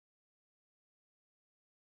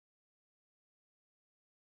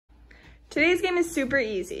Today's game is super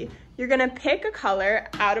easy. You're gonna pick a color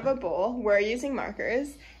out of a bowl, we're using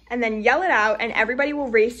markers, and then yell it out and everybody will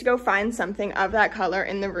race to go find something of that color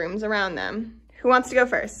in the rooms around them. Who wants to go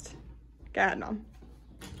first? Go ahead, Mom.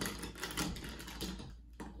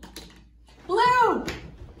 Blue!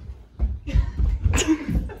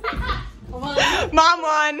 Mom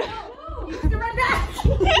won! No, you have to run back!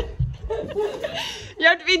 You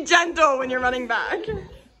have to be gentle when you're running back.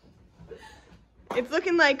 It's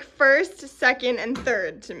looking like first, second, and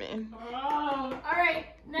third to me. Oh, all right.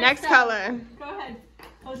 Next color. Go ahead.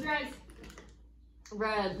 Close your eyes.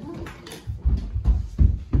 Red.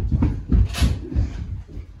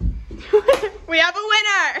 We have a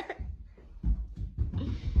winner!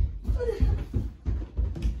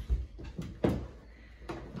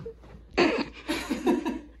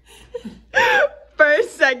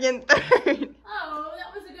 First, second, third. Oh,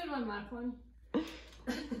 that was a good one, Lachlan.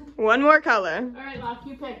 One more color. All right, Lach,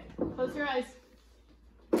 you pick. Close your eyes.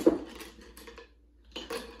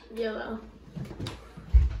 Yellow.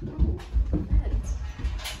 Red.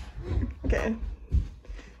 Okay.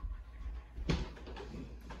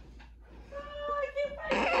 Oh, I can't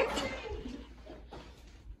find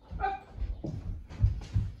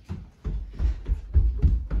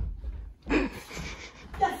anything.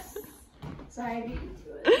 Yes. Sorry, I beat you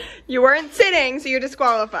to it. You weren't sitting, so you're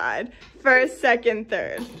disqualified. First, second,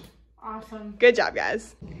 third. Awesome. Good job,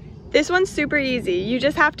 guys. This one's super easy. You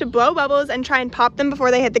just have to blow bubbles and try and pop them before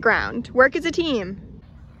they hit the ground. Work as a team.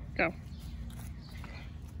 Go.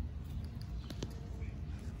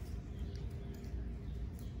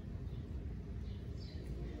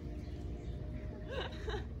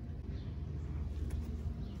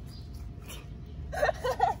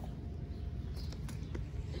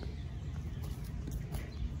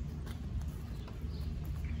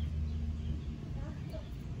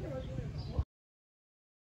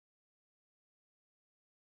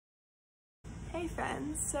 Hey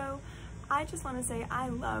friends, so I just want to say I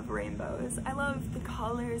love rainbows. I love the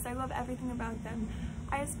colors, I love everything about them.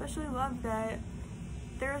 I especially love that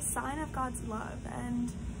they're a sign of God's love,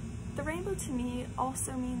 and the rainbow to me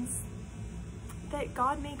also means that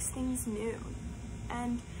God makes things new.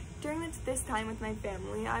 And during this time with my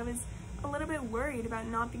family, I was a little bit worried about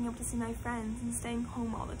not being able to see my friends and staying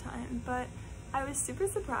home all the time, but I was super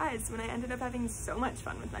surprised when I ended up having so much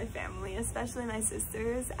fun with my family, especially my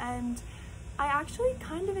sisters, and I actually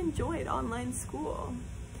kind of enjoyed online school.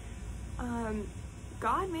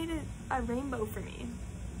 God made a rainbow for me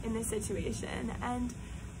in this situation, and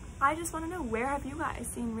I just want to know, where have you guys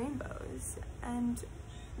seen rainbows? And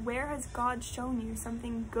where has God shown you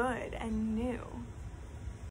something good and new?